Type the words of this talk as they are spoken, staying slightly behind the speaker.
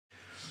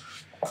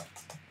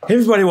Hey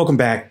everybody, welcome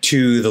back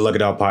to the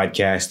LuckyDog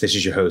podcast. This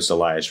is your host,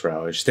 Elias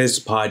Roush. This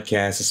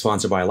podcast is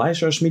sponsored by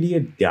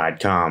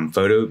EliasRoushMedia.com,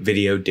 photo,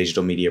 video,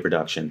 digital media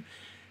production.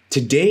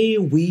 Today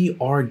we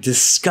are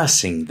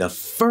discussing the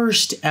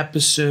first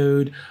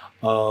episode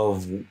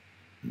of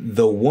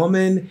The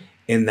Woman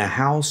in the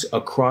House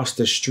Across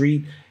the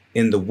Street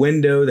in the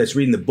Window that's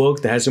reading the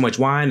book that has so much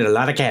wine and a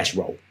lot of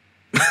casserole.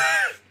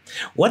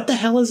 What the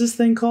hell is this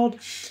thing called?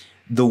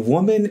 The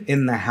Woman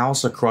in the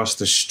House Across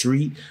the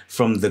Street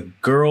from the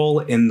Girl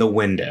in the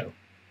Window.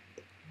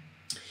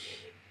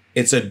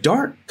 It's a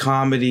dark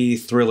comedy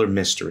thriller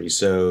mystery.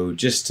 So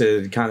just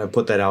to kind of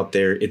put that out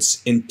there,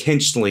 it's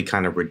intentionally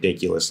kind of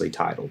ridiculously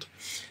titled.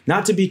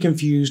 Not to be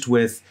confused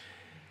with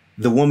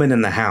The Woman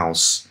in the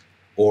House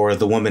or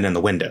The Woman in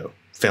the Window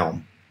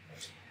film.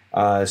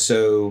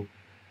 The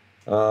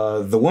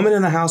Woman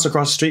in the House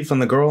Across the Street from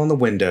the Girl in the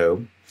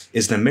Window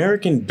is an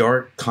American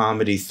dark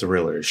comedy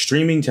thriller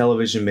streaming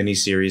television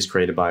miniseries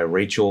created by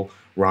Rachel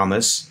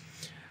Ramos,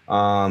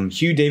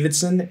 Hugh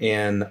Davidson,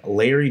 and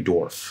Larry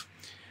Dorff.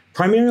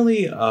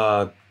 Primarily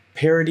a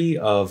parody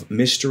of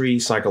mystery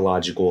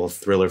psychological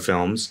thriller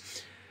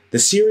films, the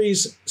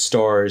series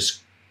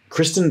stars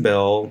Kristen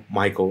Bell,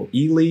 Michael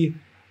Ealy,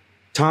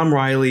 Tom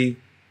Riley,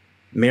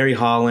 Mary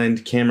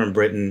Holland, Cameron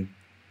Britton,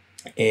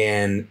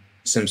 and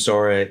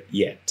Samsara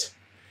Yet.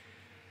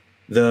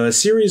 The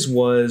series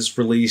was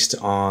released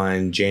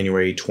on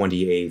January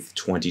 28th,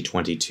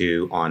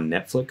 2022 on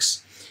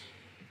Netflix.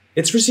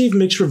 It's received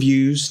mixed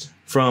reviews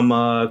from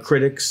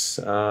critics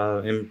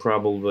and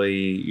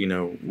probably,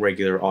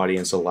 regular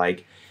audience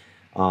alike.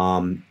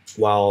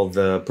 While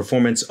the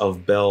performance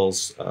of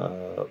Bell's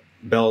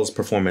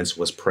performance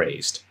was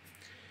praised.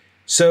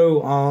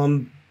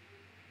 So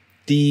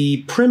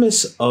the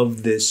premise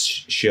of this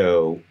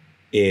show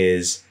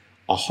is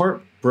a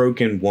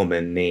heartbroken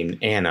woman named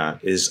Anna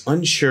is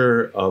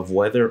unsure of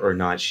whether or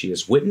not she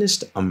has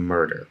witnessed a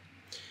murder.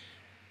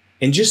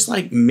 And just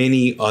like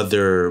many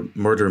other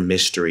murder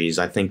mysteries,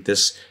 I think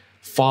this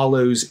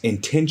follows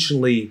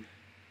intentionally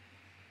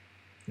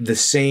the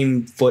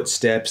same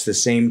footsteps, the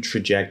same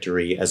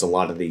trajectory as a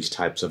lot of these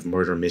types of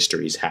murder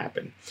mysteries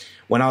happen.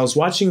 When I was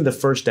watching the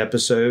first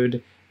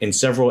episode and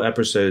several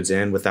episodes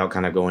in, without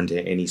kind of going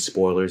to any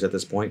spoilers at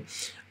this point,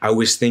 I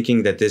was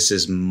thinking that this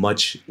is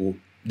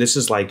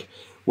like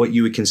what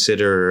you would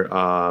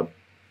consider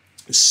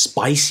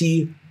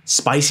spicy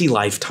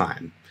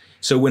Lifetime.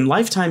 So when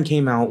Lifetime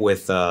came out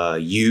with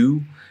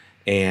You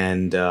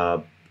and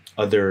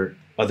other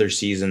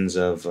seasons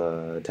of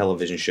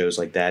television shows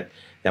like that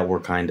were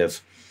kind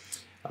of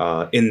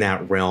in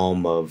that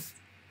realm of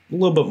a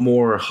little bit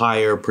more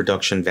higher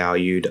production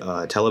valued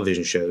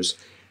television shows,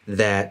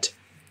 that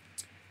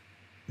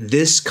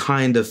this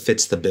kind of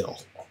fits the bill.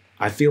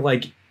 I feel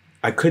like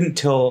I couldn't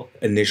tell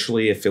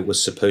initially if it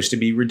was supposed to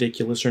be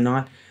ridiculous or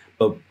not,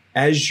 but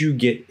as you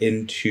get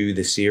into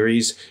the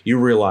series, you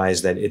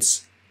realize that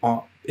it's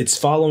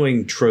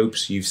following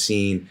tropes you've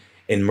seen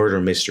in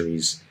murder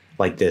mysteries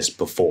like this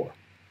before.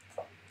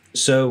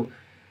 So,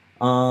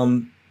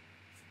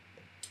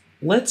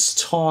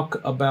 let's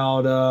talk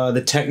about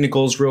the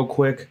technicals real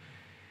quick.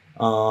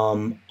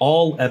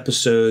 All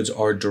episodes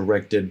are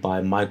directed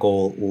by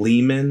Michael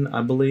Lehman,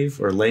 I believe,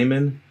 or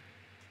Lehman.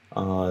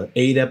 8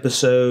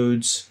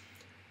 episodes.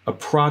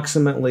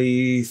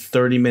 Approximately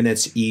 30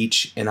 minutes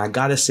each, and I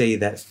gotta say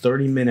that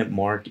 30-minute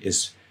mark it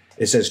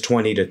says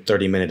 20 to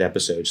 30-minute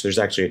episodes. There's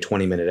actually a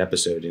 20-minute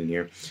episode in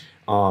here.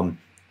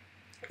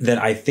 That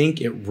I think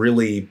it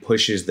really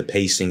pushes the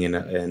pacing in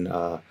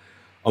a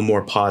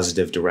more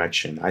positive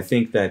direction. I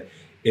think that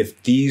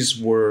if these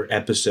were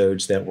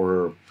episodes that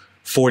were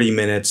 40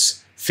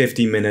 minutes,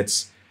 50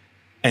 minutes,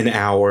 an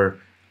hour,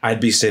 I'd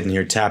be sitting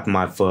here tapping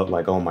my foot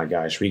like, oh my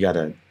gosh, we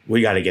gotta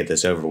get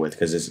this over with,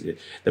 because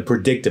the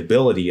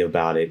predictability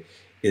about it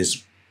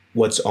is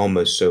what's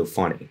almost so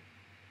funny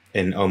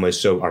and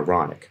almost so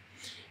ironic.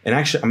 And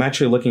actually, I'm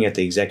actually looking at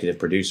the executive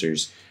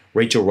producers: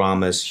 Rachel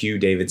Ramos, Hugh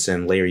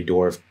Davidson, Larry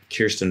Dorff,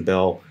 Kirsten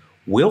Bell.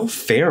 Will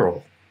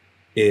Ferrell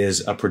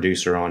is a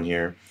producer on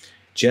here.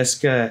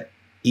 Jessica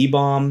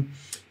Ebaum,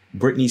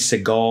 Brittany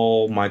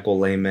Segal, Michael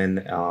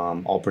Lehman,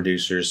 all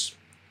producers,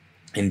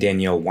 and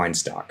Danielle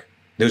Weinstock.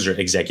 Those are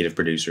executive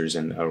producers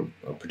and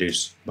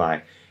produced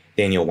by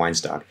Daniel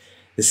Weinstock.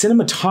 The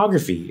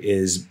cinematography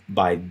is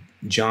by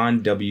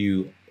John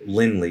W.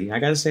 Lindley. I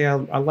gotta say, I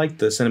like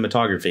the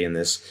cinematography in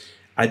this.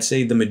 I'd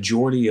say the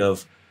majority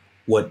of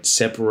what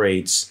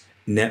separates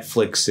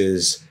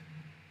Netflix's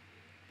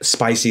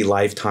spicy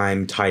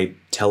Lifetime type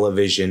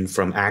television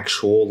from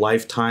actual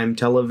Lifetime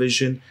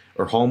television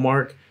or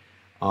Hallmark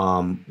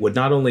would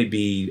not only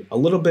be a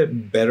little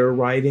bit better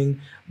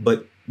writing,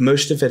 but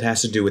most of it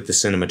has to do with the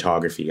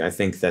cinematography. I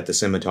think that the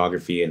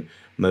cinematography in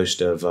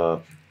most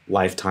of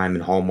Lifetime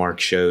and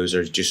Hallmark shows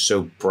are just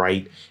so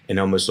bright and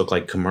almost look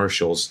like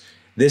commercials.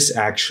 This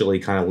actually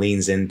kind of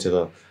leans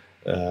into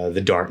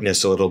the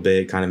darkness a little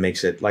bit, kind of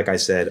makes it, like I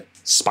said,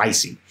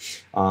 spicy,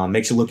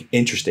 makes it look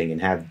interesting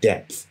and have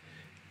depth.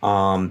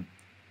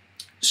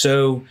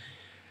 So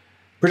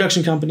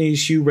Production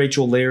companies: Hugh,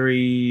 Rachel,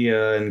 Larry,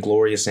 and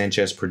Gloria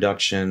Sanchez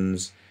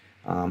Productions.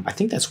 I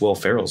think that's Will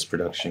Ferrell's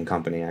production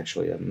company,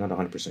 actually. I'm not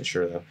 100%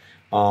 sure, though.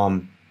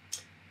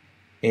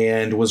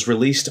 And was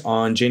released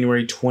on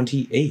January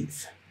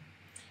 28th.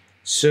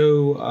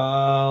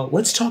 So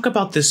let's talk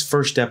about this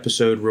first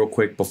episode real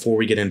quick before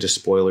we get into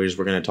spoilers.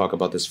 We're going to talk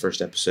about this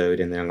first episode,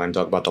 and then I'm going to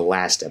talk about the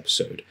last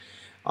episode.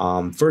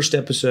 First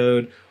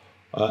episode,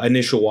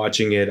 initial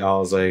watching it, I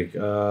was like,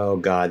 oh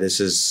God, this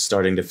is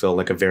starting to feel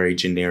like a very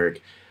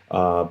generic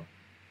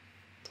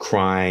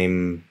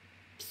crime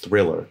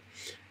thriller.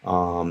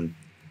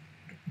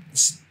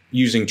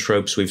 Using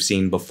tropes we've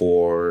seen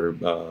before,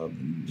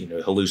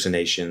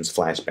 hallucinations,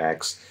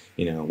 flashbacks,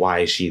 why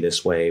is she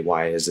this way?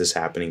 Why is this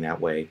happening that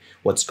way?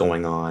 What's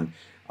going on?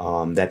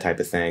 That type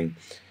of thing.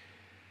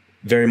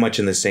 Very much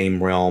in the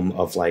same realm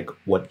of like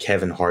what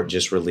Kevin Hart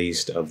just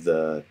released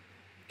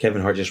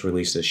Kevin Hart just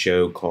released a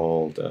show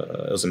called,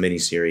 it was a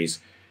miniseries,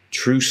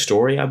 True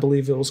Story, I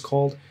believe it was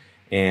called.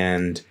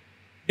 And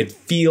it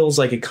feels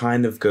like it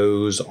kind of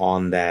goes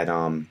on that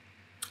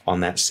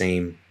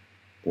same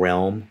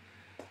realm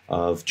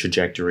of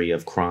trajectory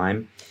of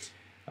crime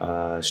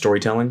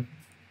storytelling.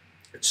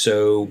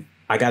 So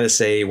I got to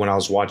say, when I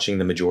was watching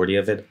the majority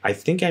of it, I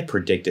think I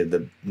predicted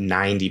the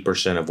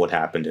 90% of what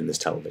happened in this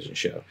television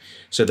show.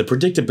 So the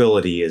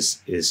predictability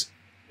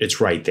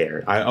it's right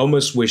there. I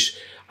almost wish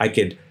I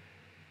could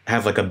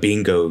have like a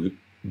bingo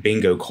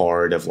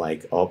card of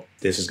like, oh,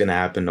 this is going to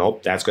happen.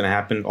 Oh, that's going to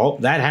happen. Oh,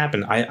 that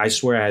happened. I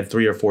swear I had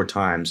 3 or 4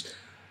 times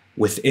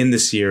within the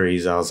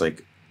series. I was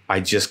like,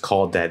 I just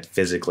called that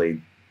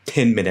physically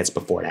 10 minutes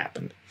before it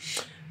happened.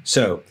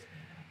 So,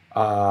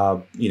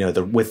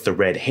 with the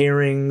red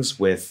herrings,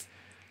 with,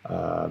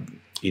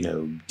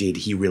 did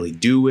he really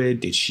do it?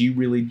 Did she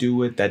really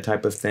do it? That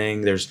type of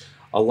thing. There's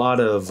a lot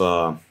of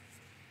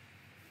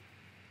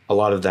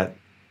that,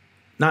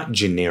 not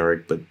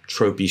generic, but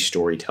tropey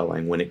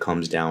storytelling when it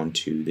comes down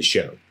to the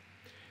show.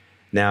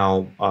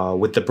 Now,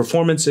 with the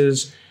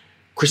performances,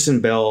 Kristen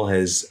Bell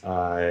has,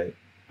 I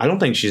don't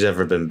think she's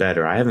ever been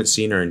better. I haven't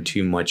seen her in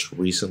too much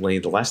recently.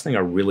 The last thing I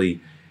really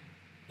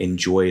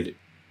enjoyed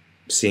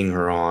seeing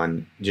her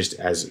on, just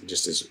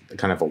as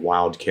kind of a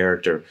wild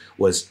character,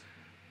 was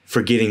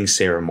Forgetting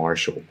Sarah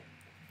Marshall.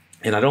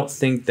 And I don't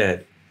think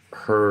that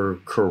her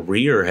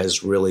career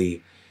has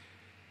really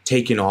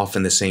taken off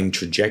in the same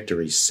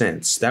trajectory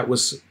since. That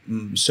was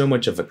so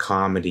much of a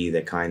comedy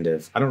that kind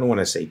of, I don't want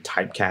to say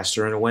typecast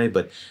her in a way,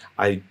 but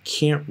I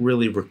can't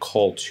really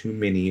recall too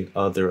many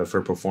other of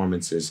her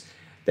performances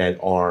that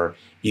are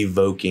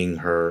evoking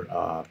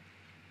her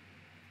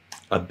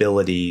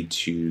ability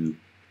to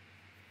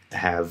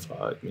have,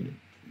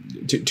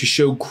 to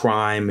show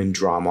crime and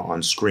drama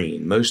on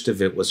screen. Most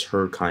of it was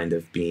her kind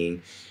of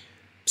being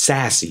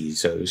sassy,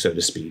 so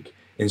to speak.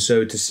 And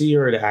so to see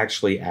her to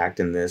actually act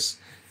in this,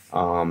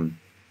 from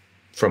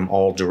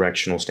all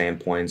directional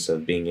standpoints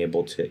of being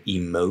able to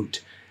emote,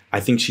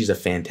 I think she's a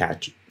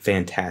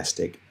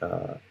fantastic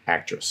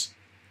actress.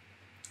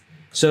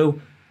 So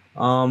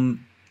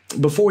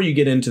before you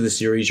get into the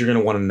series, you're going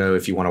to want to know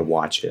if you want to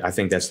watch it. I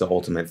think that's the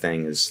ultimate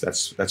thing.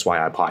 That's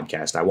why I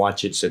podcast. I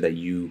watch it so that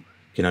you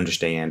can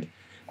understand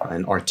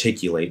and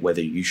articulate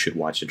whether you should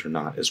watch it or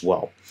not as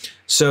well.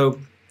 So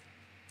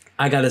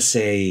I got to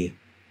say,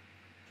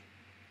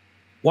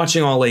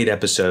 watching all 8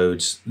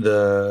 episodes,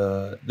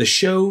 the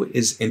show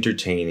is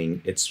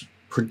entertaining. It's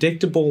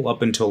predictable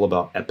up until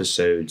about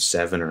episode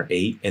 7 or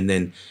 8, and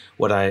then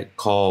what I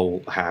call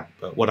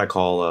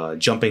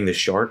jumping the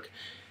shark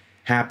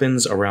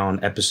happens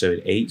around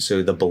episode 8.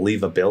 So the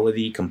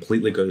believability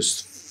completely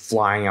goes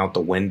flying out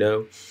the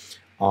window.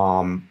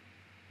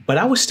 But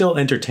I was still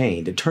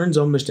entertained. It turns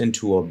almost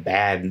into a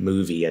bad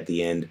movie at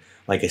the end,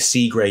 like a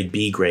C grade,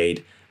 B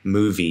grade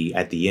movie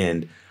at the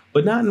end.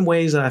 But not in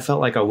ways that I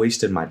felt like I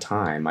wasted my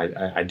time.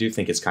 I do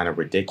think it's kind of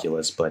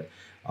ridiculous, but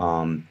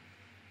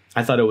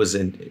I thought it was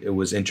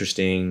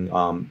interesting.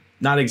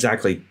 Not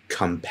exactly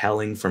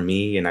compelling for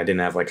me, and I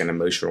didn't have like an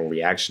emotional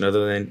reaction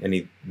other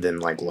than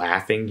like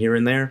laughing here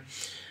and there.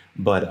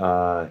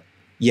 But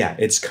yeah,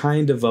 it's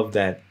kind of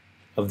that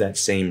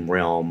same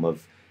realm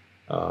of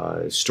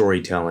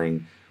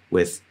storytelling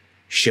with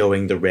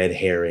showing the red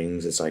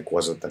herrings. It's like,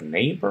 was it the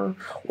neighbor?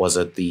 Was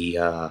it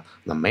the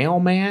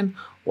mailman?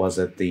 Was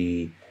it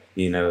the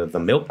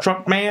milk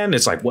truck man?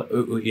 It's like, what,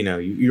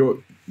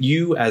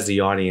 you as the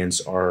audience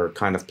are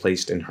kind of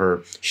placed in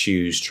her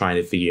shoes trying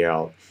to figure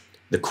out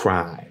the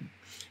crime.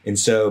 And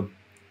so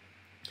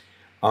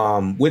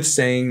with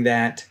saying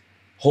that,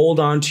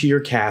 hold on to your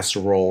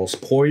casseroles,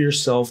 pour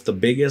yourself the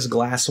biggest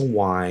glass of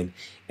wine,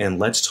 and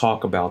let's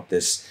talk about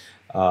this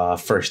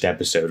first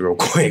episode real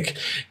quick,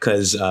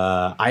 because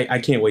I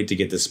can't wait to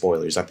get the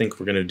spoilers. I think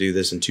we're going to do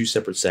this in 2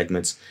 separate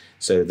segments.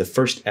 So the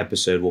first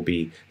episode will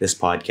be this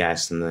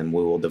podcast, and then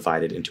we will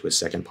divide it into a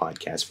second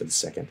podcast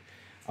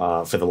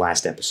for the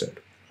last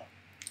episode.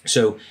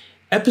 So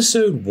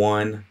episode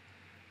 1,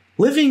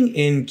 living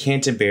in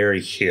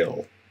Canterbury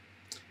Hill.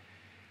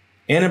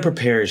 Anna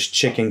prepares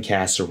chicken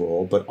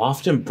casserole, but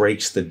often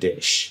breaks the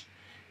dish.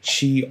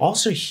 She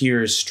also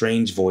hears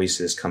strange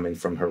voices coming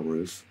from her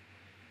roof,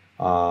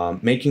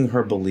 making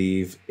her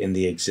believe in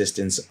the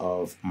existence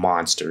of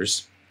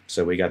monsters.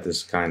 So we got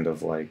this kind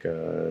of like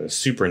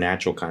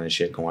supernatural kind of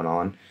shit going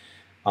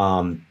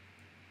on.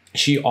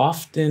 She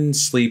often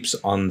sleeps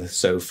on the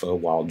sofa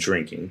while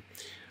drinking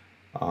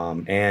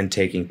and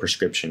taking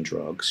prescription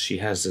drugs. She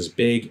has this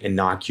big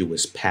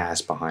innocuous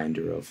past behind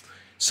her of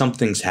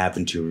something's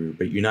happened to her,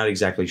 but you're not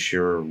exactly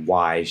sure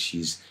why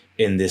she's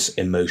in this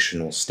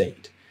emotional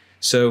state.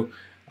 So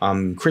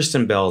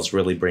Kristen Bell's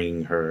really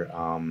bringing her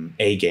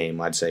A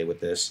game, I'd say, with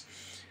this,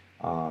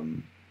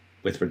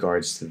 with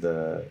regards to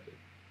the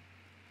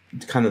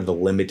kind of the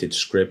limited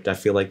script I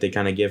feel like they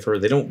kind of give her.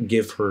 They don't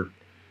give her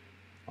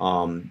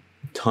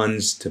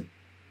tons to...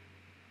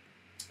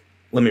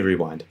 Let me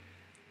rewind.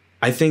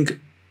 I think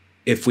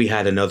if we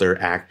had another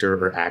actor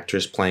or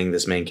actress playing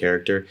this main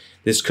character,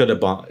 this could have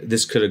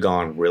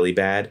gone really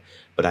bad.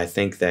 But I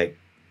think that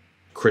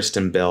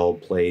Kristen Bell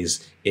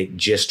plays it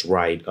just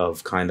right,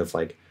 of kind of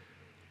like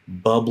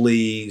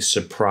bubbly,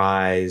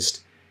 surprised,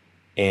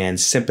 and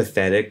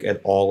sympathetic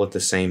at the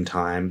same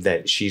time,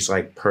 that she's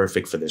like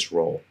perfect for this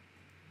role.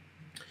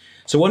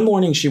 So one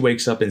morning she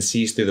wakes up and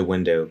sees through the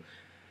window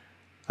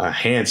a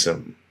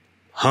handsome,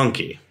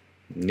 hunky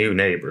new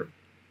neighbor,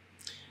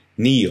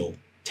 Neil,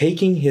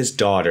 taking his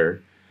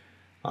daughter,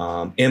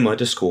 Emma,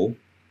 to school.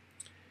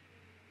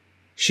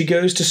 She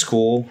goes to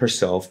school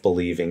herself,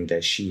 believing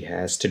that she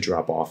has to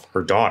drop off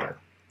her daughter,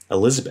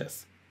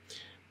 Elizabeth,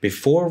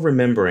 before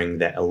remembering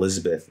that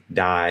Elizabeth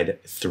died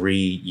 3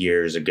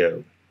 years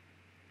ago.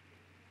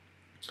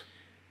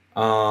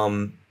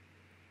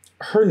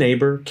 Her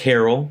neighbor,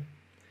 Carol,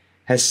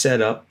 has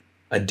set up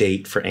a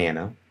date for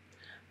Anna,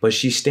 but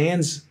she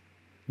stands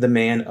the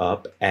man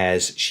up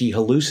as she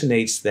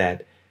hallucinates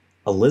that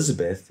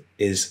Elizabeth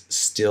is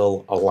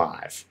still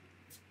alive.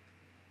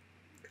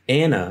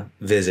 Anna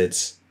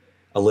visits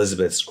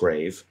Elizabeth's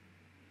grave,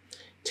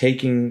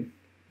 talking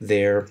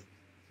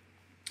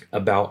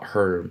about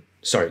her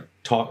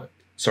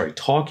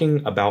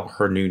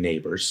new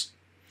neighbors.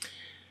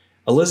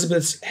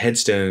 Elizabeth's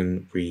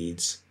headstone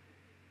reads,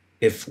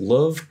 "If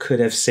love could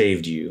have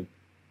saved you,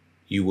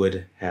 you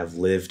would have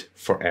lived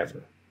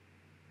forever."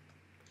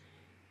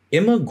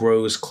 Emma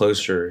grows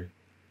closer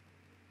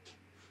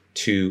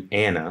to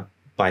Anna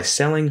by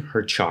selling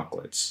her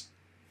chocolates.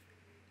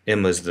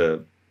 Emma's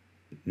the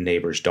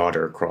neighbor's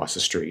daughter across the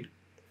street.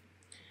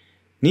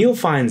 Neil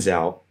finds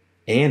out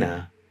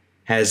Anna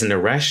has an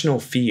irrational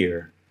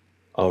fear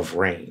of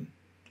rain.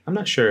 I'm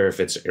not sure if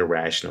it's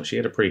irrational. She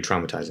had a pretty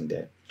traumatizing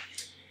day.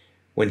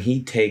 When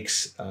he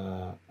takes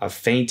a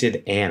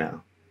fainted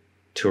Anna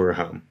to her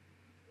home.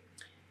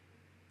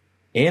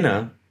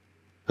 Anna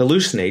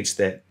hallucinates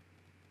that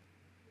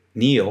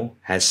Neil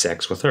has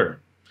sex with her.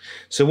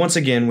 So once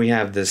again, we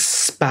have this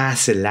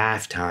spicy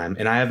lifetime.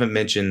 And I haven't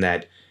mentioned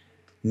that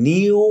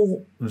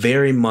Neil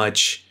very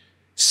much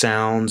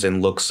sounds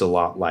and looks a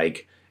lot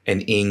like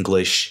an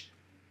English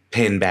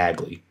Penn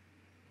Badgley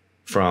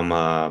from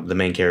the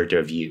main character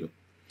of You.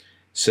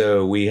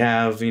 So we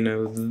have,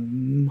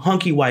 the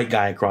hunky white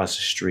guy across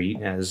the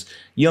street as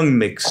young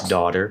Mick's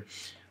daughter.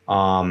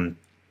 And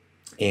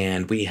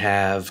we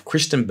have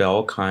Kristen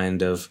Bell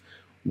kind of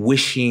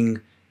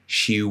wishing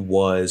she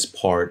was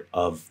part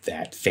of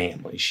that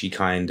family. She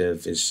kind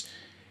of is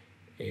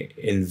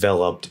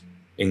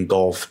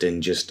engulfed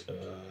in just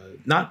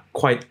not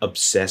quite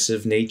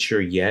obsessive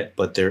nature yet,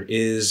 but there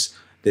is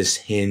this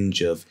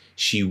hinge of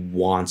she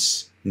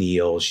wants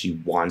Neil, she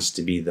wants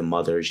to be the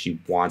mother, she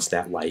wants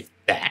that life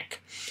back.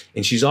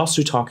 And she's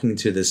also talking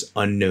to this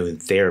unknown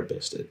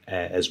therapist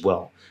as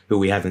well, who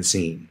we haven't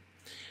seen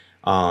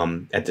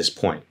at this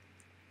point.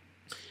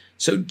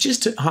 So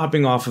just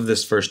hopping off of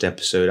this first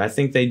episode, I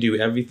think they do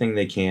everything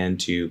they can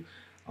to,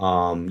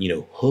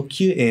 hook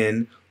you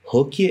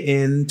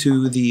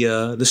into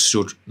the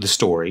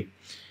story,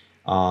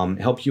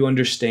 help you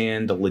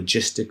understand the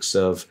logistics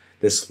of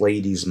this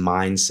lady's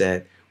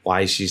mindset,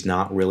 why she's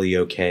not really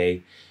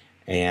okay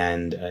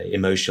and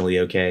emotionally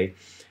okay,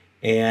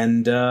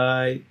 and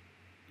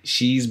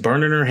she's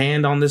burning her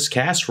hand on this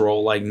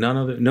casserole like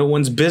no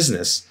one's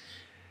business.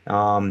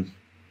 So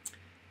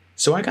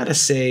I gotta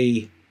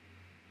say,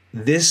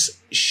 this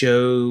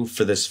show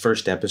for this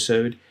first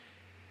episode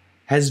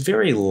has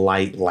very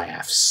light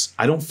laughs.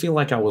 I don't feel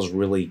like I was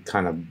really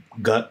kind of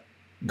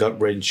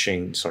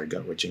gut-busting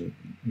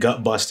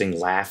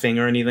laughing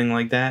or anything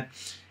like that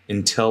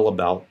until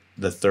about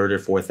the third or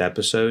fourth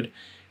episode,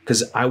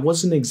 because I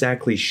wasn't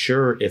exactly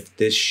sure if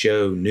this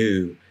show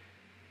knew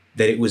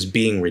that it was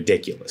being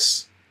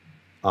ridiculous.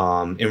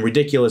 And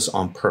ridiculous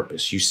on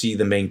purpose. You see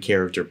the main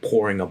character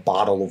pouring a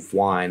bottle of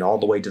wine all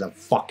the way to the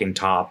fucking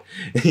top,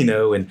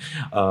 and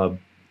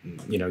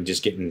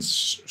just getting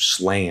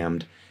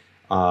slammed.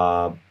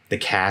 The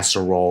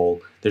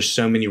casserole. There's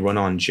so many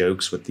run-on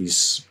jokes with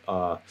these.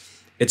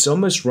 It's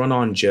almost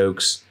run-on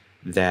jokes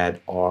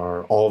that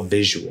are all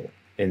visual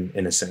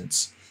in a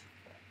sense,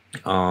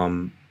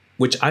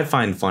 which I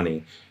find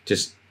funny.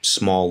 Just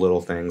small little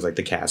things like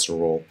the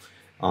casserole,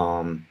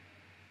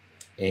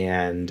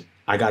 and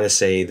I gotta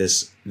say,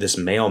 this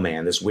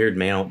mailman, this weird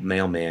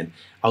mailman,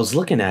 I was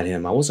looking at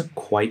him. I wasn't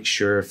quite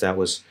sure if that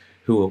was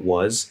who it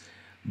was,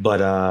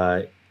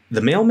 but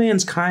the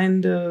mailman's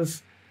kind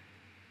of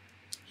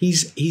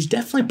he's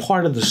definitely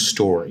part of the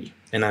story.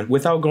 And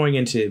without going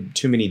into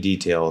too many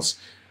details,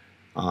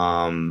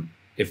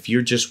 if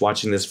you're just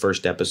watching this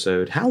first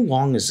episode, how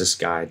long does this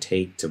guy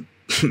take to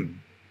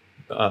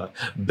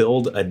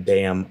build a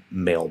damn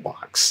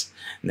mailbox?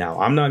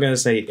 Now, I'm not going to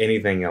say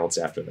anything else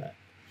after that.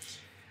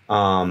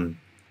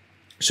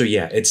 So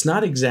yeah, it's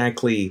not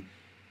exactly,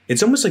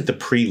 it's almost like the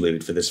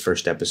prelude for this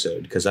first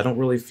episode, because I don't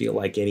really feel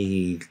like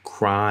any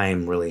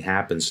crime really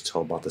happens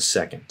until about the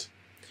second.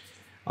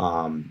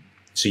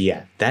 So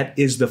yeah, that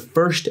is the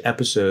first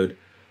episode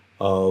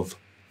of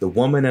The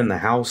Woman in the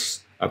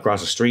House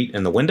Across the Street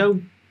in the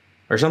Window,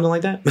 or something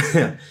like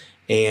that.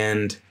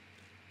 And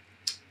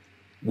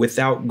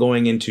without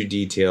going into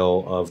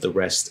detail of the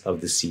rest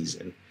of the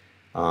season,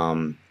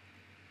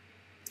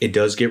 it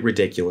does get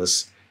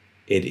ridiculous.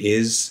 It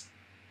is,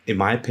 in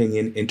my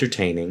opinion,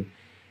 entertaining.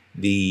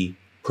 The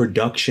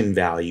production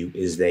value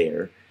is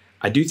there.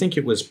 I do think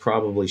it was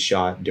probably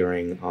shot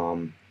during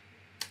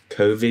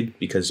COVID,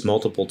 because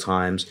multiple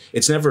times,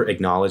 it's never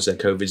acknowledged that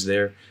COVID's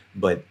there,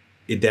 but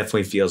it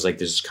definitely feels like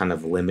there's kind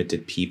of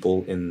limited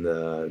people in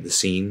the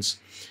scenes.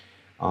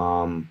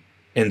 And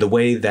the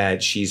way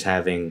that she's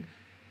having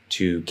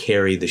to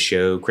carry the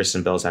show,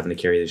 Kristen Bell's having to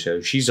carry the show,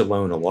 she's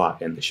alone a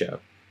lot in the show.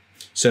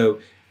 So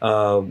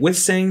with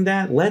saying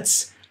that,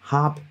 let's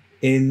hop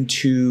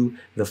into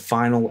the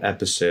final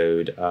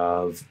episode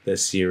of the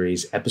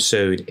series,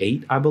 episode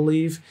 8, I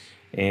believe.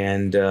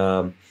 And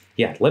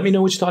yeah, let me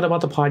know what you thought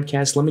about the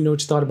podcast. Let me know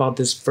what you thought about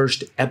this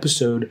first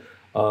episode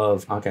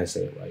of, I gotta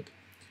say it right,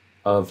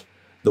 of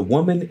The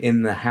Woman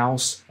in the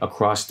House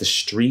Across the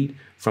Street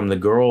from the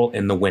Girl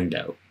in the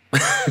Window.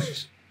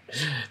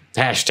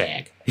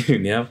 Hashtag, you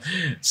know?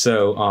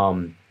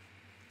 So,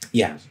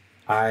 yeah,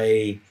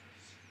 I'd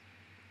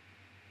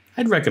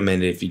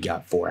recommend it if you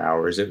got 4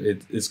 hours.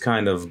 It's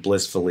kind of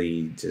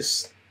blissfully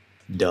just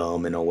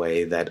dumb in a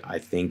way that I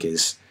think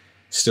is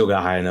still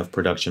got high enough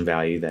production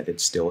value that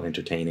it's still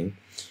entertaining.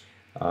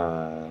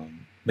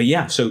 But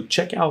yeah, so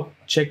check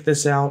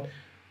this out.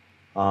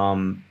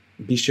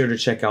 Be sure to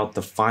check out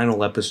the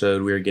final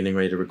episode we're getting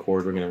ready to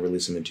record. We're going to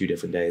release them in 2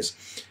 different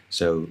days.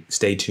 So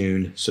stay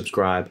tuned,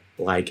 subscribe,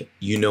 like,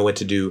 you know what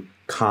to do,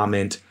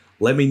 comment.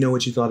 Let me know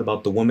what you thought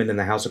about The Woman in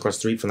the House Across the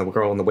Street from the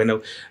Girl in the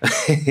Window.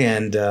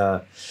 And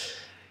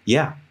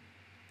yeah,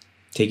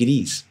 take it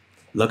easy.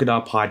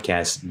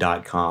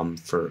 LuckyDogPodcast.com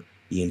for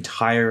the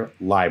entire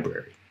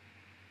library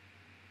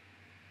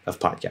of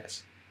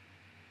podcasts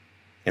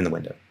in the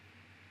window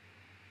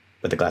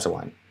with a glass of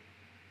wine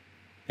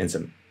and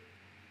some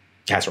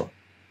casserole.